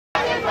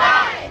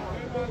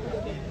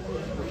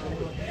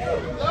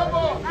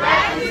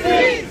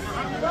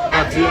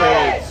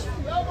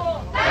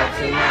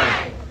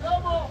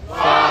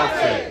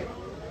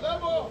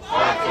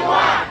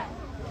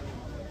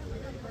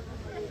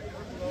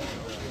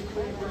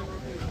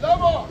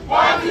Level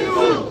 42.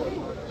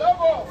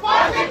 Level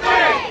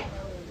 43.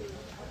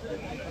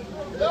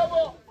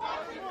 Level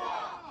 44.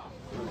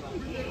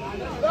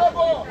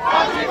 Level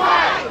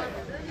 45.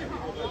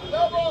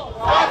 Level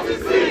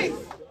 46.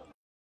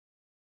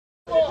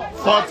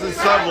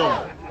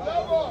 47.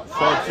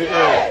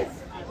 48.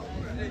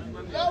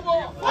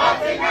 Level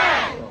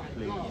 49.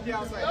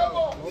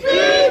 Level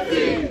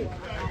 50.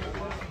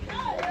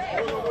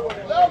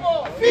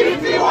 Level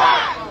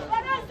 51.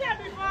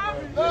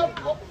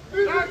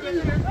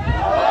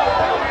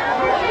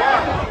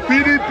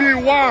 PDP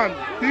 1.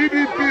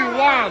 PDP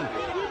 1.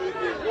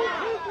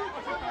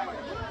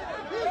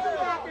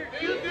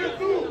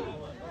 52.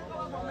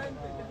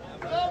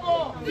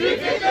 Level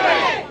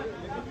 53.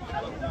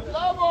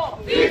 Level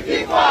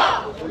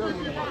 54.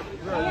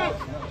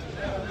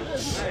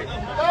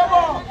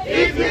 Level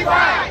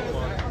 55.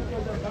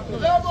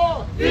 Level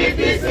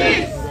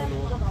 56.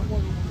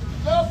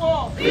 Level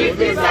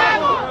 57.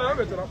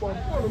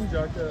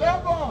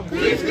 Level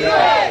 58.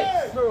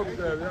 Level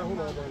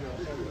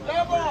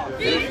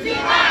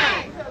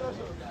 59.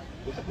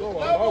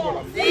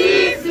 Level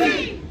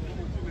 60.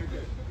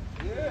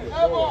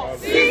 Level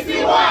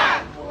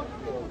 61.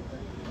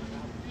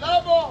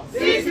 Level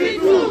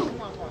 62.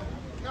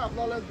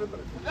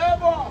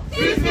 Level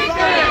 63.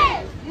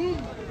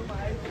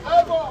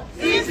 Level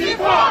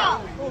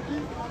 64.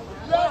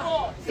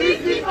 Level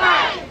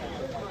 65.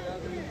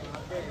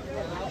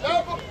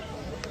 Level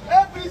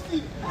APC.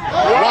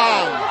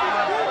 Wow.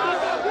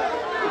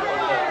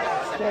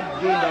 Stop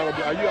doing that.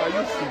 Are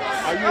you sick?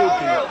 Are you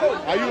okay?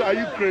 Are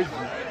you crazy?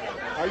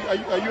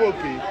 Are you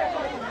okay?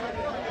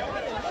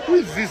 Who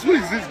is this? Who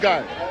is this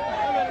guy?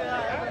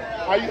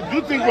 Do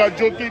you think we are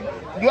joking?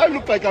 Do I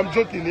look like I'm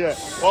joking here?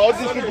 Or all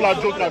these people are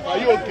jokers? Are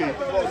you okay?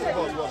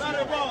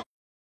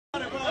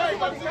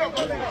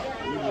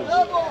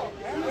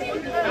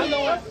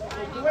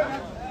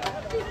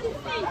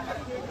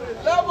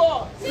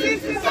 Level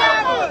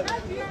 67.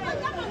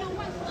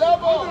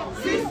 Level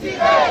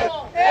 68.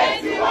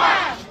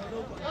 81.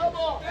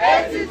 Level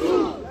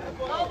 82.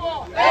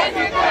 Level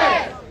 83.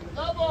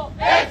 Level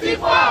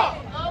 84.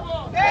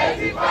 Level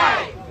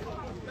 85.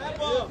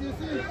 Level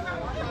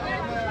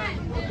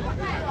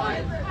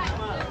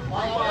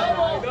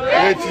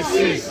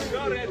 86.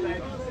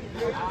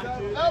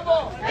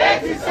 Level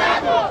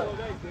 87.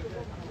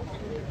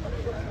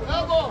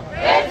 Level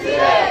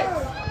 88.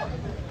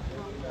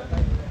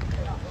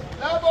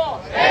 Level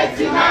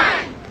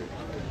 89.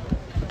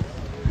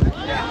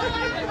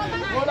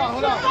 Hold on.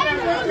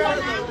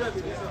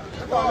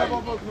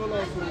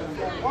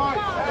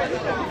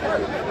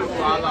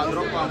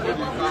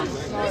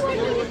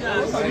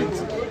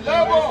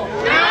 Level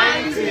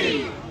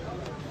 90.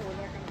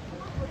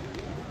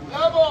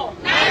 Level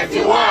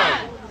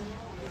 91.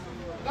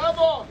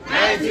 Level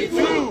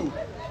 92.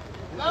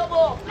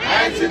 Level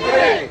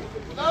 93.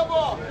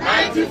 Level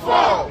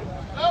 94.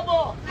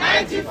 Level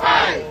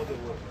 95.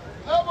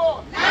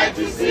 Level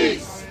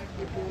 96.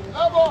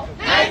 Level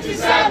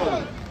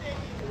 97.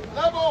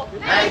 Level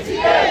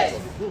 98.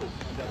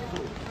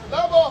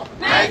 Level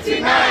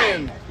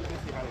 99.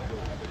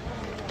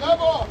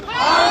 Level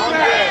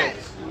 100.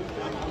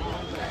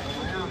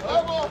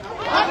 Level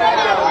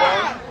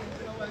 101.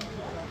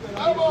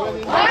 Level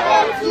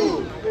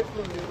 102.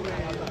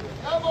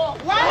 Level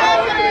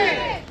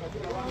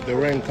 103. The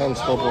rain can't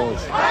stop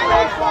us.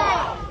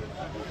 104.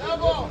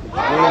 Level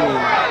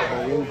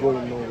 105. We ain't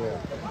going nowhere.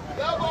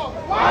 Level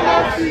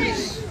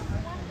 106.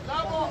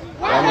 Level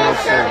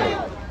 107.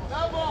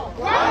 Level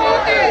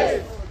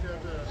 108.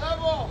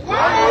 Level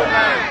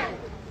 109.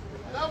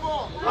 Level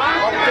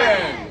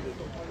 110.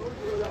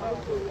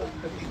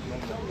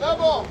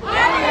 Level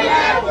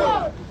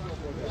 111.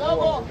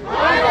 Level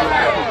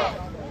 111.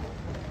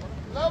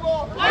 Level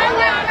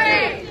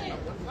 113.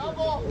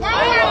 Level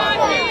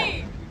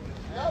 114.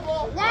 Level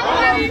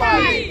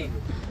 115.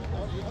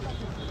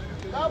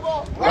 Level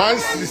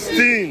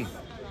 116.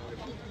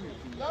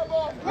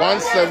 Level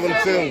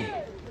 117.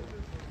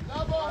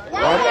 Level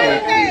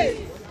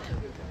 118.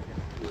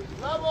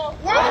 Level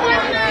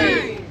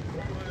 119.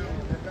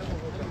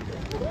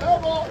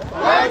 Level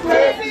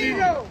 120.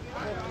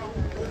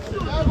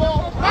 Level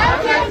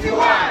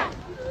 121.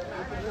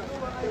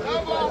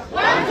 Level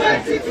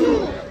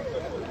 122.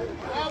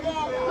 Level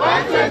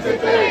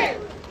 123.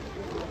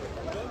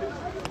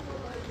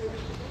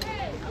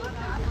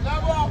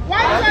 Level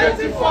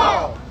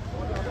 124.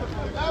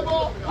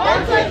 Level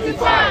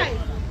 125.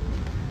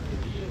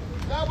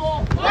 Level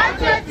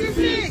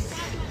 126.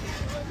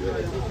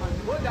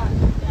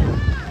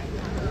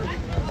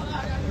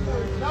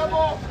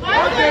 Level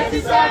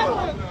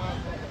 127.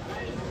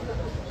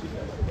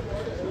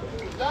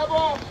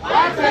 Level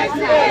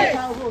 128.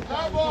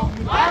 Level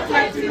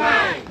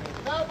 129.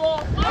 Level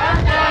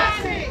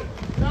 130.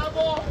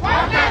 Level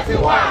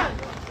 131.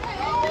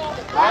 Level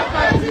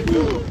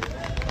 132.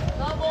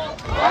 Level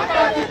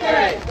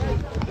 133.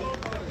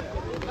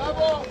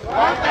 Level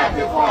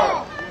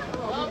 134.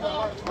 Level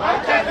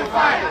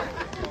 135.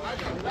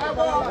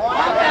 Level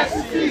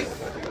 136.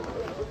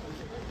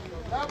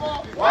 Level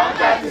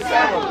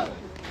 137.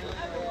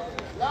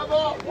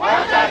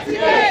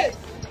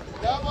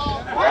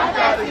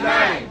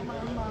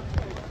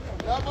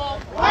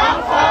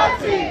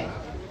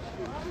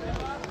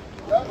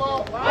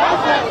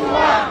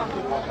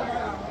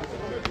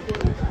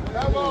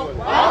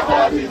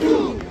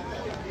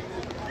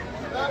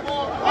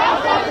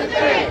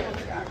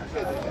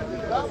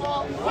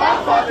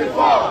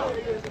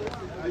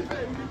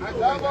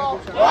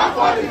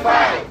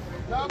 145.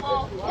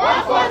 Level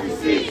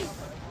 146.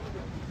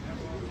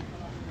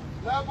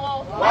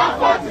 Level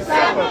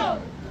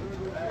 147.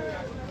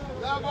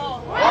 Level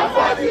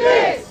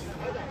 148.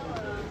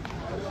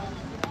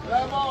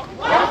 Level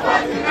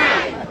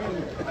 149.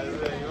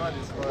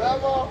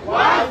 Level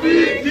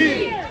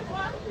 150.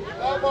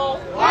 Level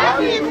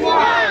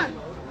 151.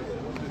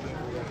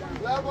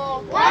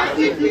 Level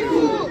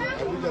 152.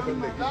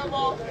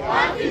 Level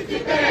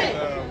 153.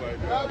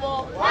 Level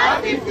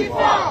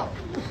 154.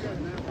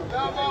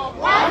 Level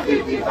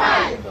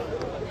 155.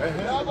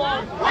 Level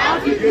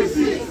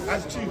 156.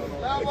 That's chief.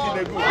 Level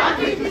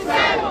 157.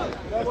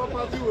 Level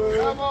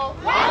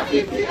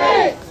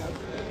 158.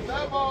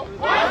 Level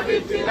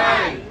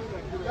 159.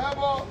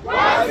 Level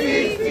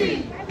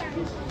 160.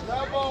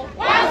 Level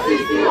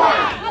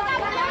 161.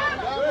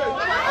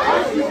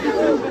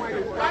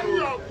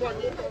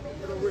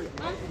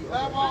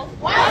 Level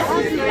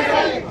 163.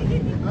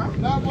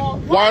 Level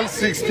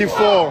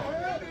 164.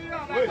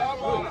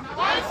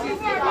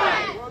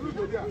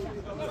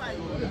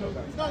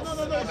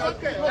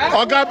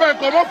 Okay, Ben,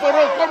 come on for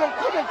road. Come on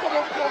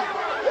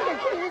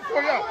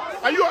for here.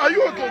 Are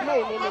you okay? No.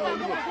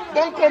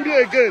 Don't come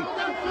here again.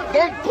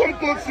 Don't come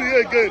close to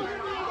here again.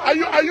 Are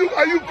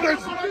you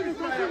crazy?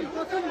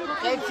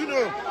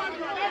 Continue.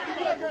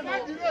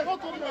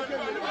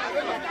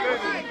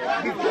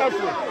 Be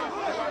careful.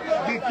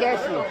 Be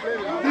careful.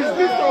 Is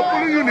this your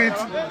polling unit?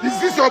 Is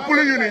this your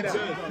polling unit?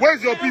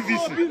 Where's your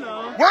PVC?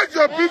 Where's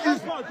your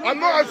PVC? I'm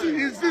not asking.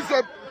 Is this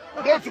your?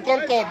 Go to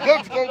Concord.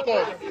 Go to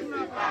Concord.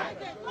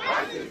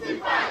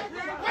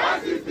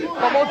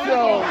 Come on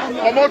here.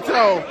 Come on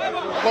here.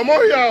 Come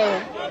on here.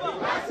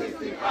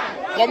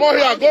 Come on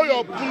here. Go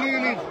your polling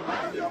unit.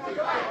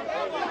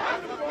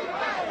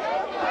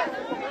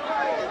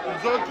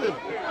 It's okay.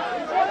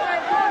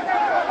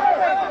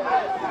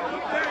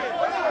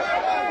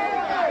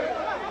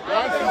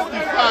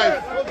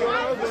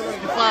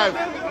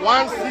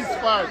 One six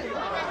five.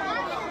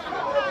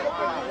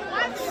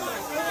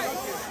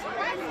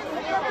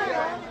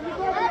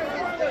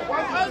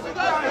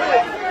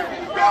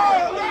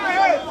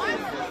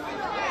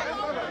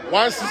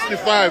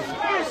 165.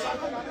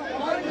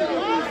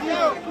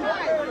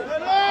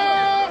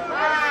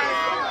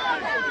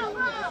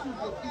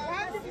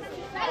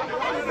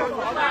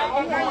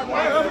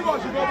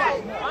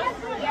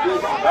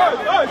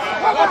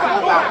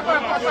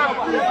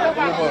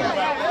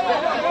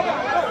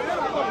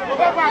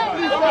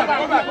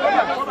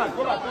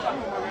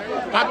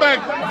 I beg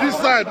this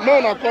side.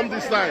 No, come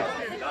this side.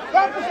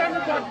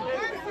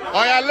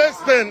 Oh yeah, let's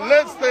stand.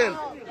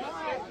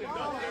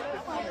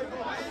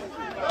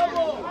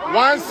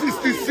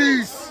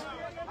 166.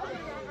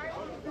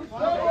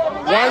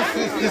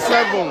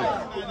 167.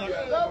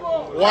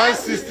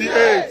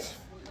 168.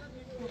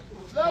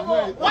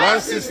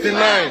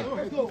 169.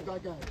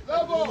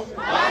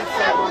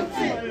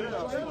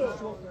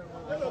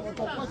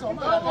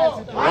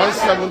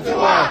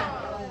 171.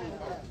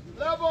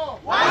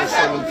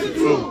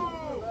 172.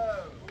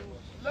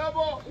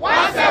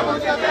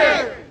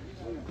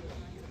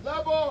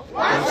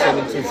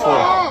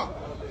 174.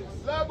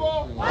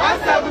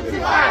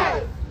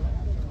 175.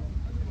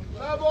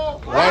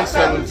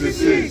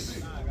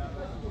 176.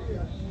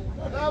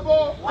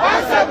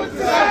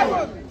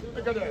 177.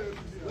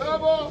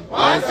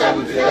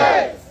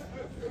 178.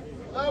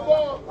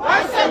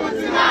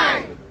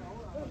 179.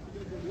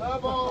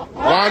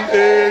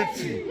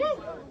 180.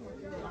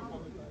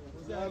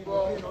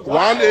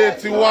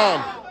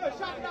 181.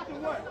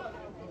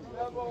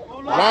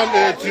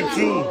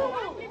 182.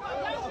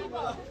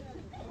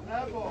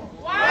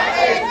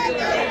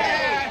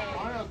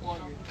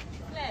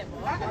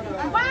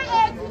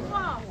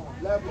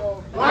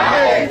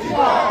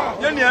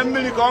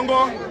 184.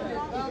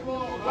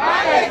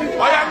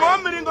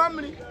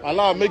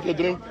 Allah, make a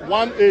drink.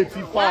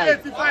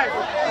 185.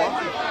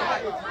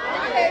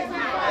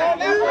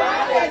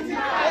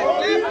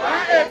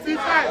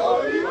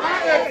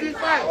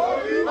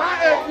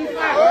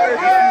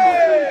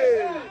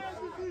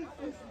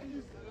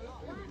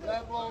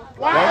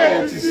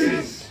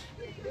 186.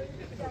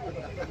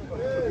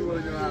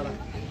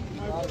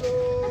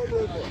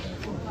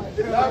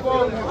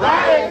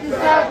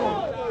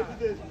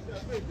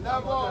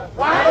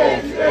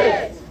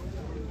 188.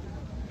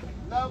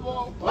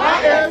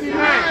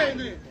 189.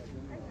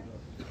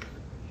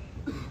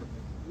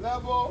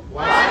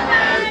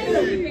 190,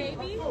 baby.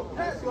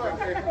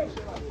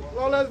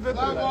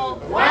 191.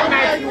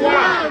 192.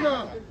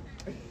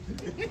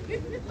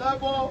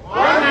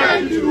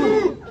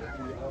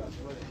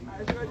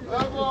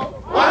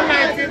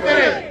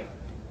 193.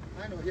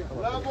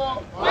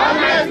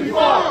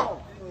 194.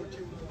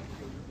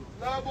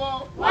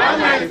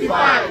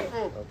 195.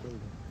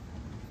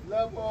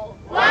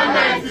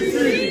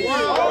 196.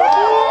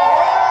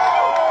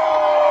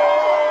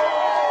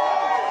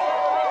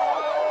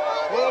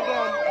 Hold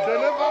on, they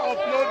never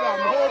upload them.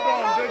 Hold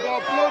on, they go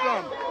upload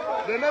them.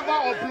 They never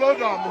upload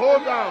them.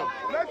 Hold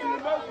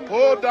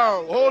on.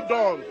 Hold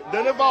on.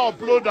 They never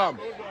upload them.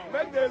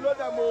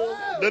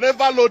 They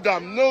never load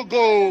them. No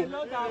go.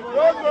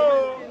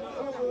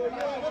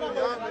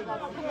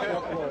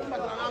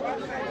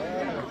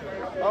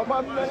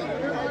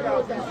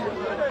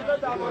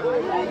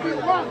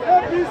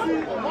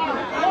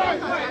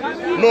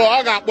 No,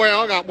 I got boy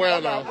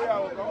now.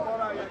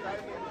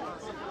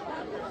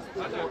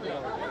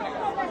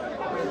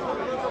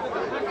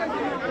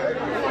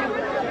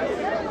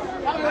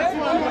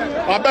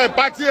 I bet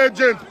party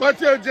agent,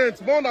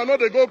 more than not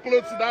they go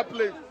close to that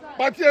place.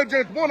 Party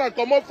agent, more than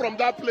come up from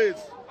that place.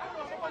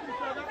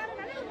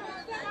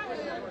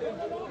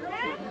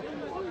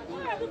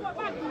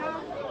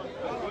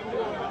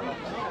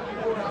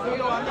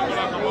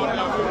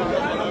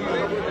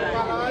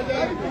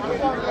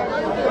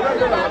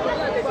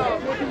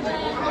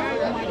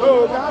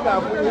 No,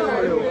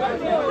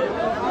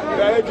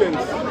 the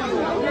agents.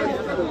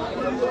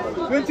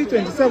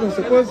 2027 we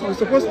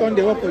supposed to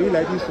they work for you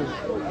like this. So.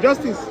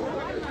 Justice,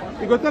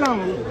 you go tell them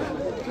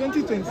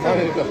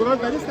 2027. Because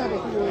by this time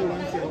of people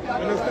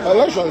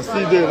election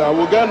still there now.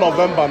 We'll get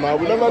November now.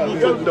 We never do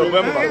till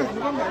November.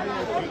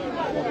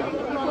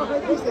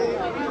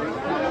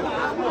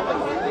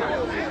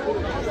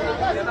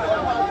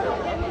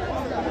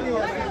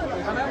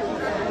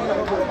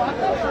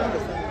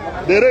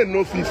 There ain't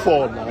no fee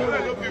for now.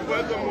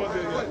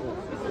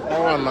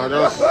 Oh, no,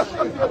 just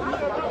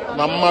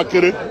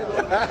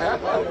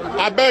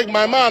I beg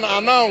my man,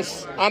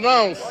 announce.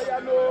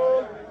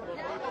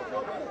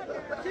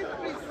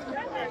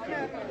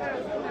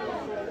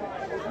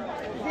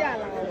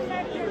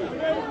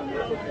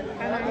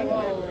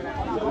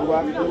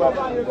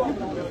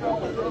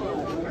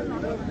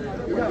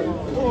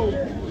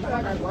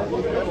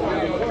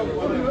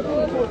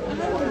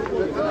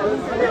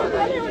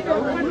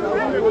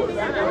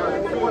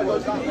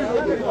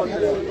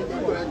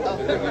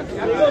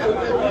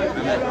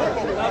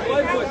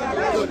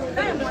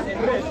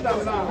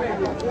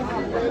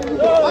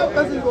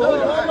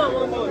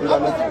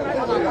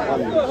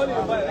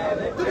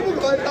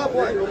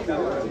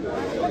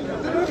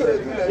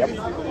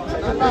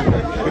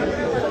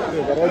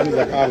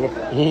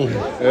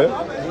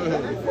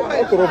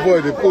 Outro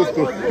boy de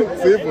posto,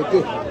 sem foto.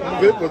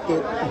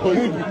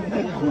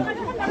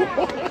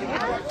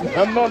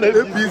 I'm not a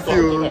APC.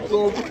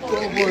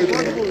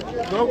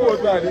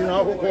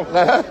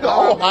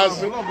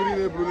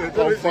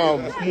 Confirm.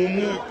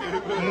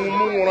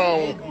 Mumu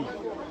round.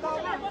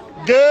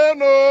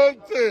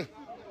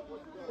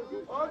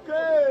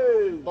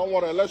 Okay. Don't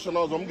worry, election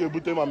hours. I'm going to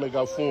put my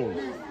megaphone.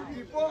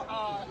 Before I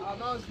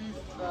announce this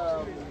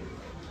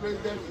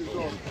president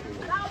result,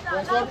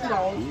 there's something I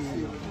want to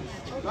say.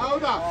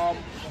 Now,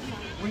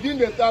 within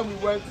the time we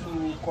went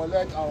to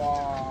collect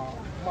our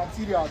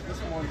material this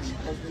morning,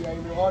 because we are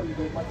in the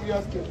holiday,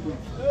 materials came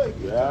late.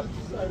 Yeah.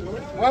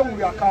 When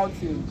we are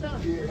counting,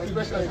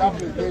 especially that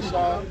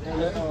presidential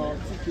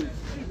tickets,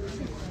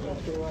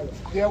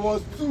 there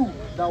was 2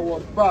 that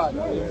was bad.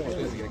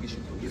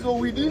 So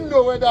we didn't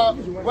know whether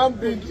when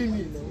bringing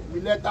it,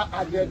 we later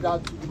added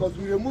that because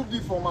we removed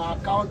it from our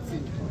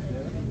accounting.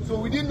 So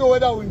we didn't know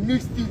whether we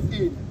mixed it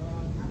in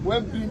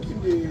when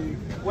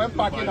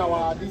packing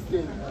our this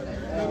thing.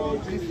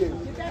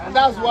 And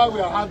that's why we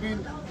are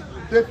having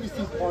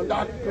deficit on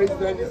that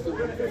president's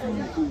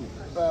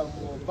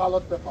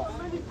ballot paper.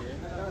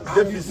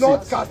 And it's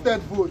not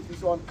casted votes,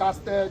 it's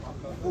uncasted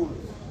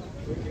votes.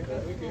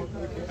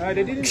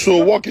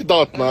 So work it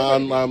out now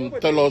and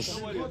tell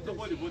us.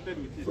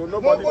 So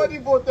nobody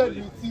voted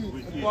with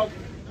it, but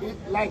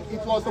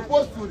it was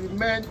supposed to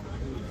remain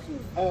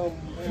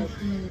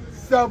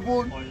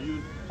 57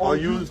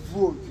 unused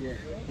votes.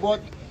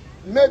 But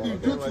maybe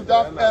due to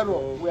that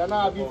error, we are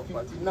now having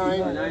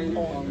 59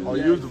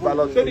 unused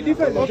ballots. So the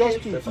difference is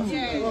just 2.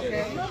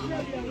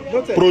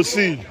 Okay.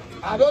 Proceed.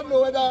 I don't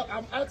know whether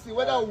I'm asking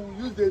whether we'll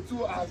use the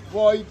 2 as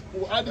void,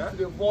 we'll add it to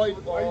the void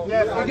or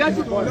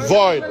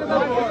void.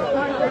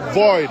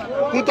 Void.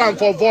 Put on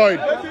for void.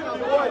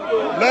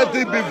 Let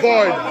it be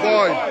void.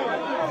 Void.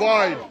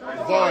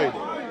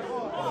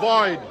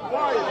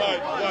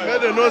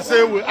 Let them not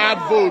say we add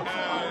vote.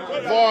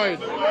 Void.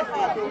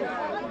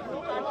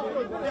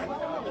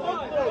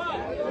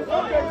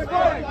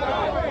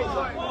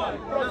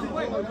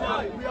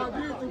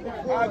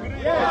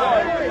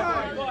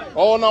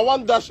 Oh, now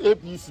one dash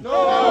APC. No.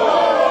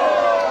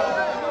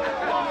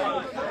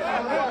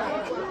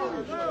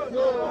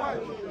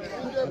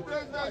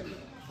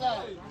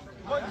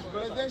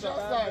 Presidential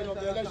side of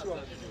the election,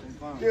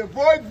 the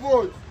void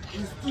vote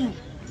is 2.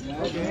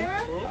 Okay.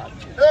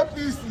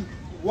 APC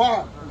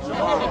 1.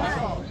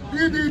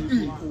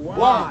 PDP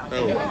 1.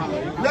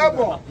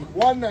 Labour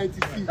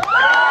 196.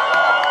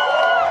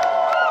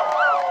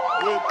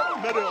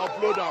 May they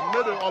upload them.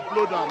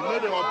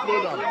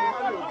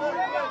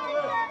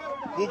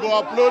 We go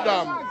upload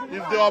them.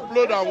 If they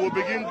upload them, we'll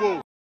begin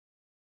go.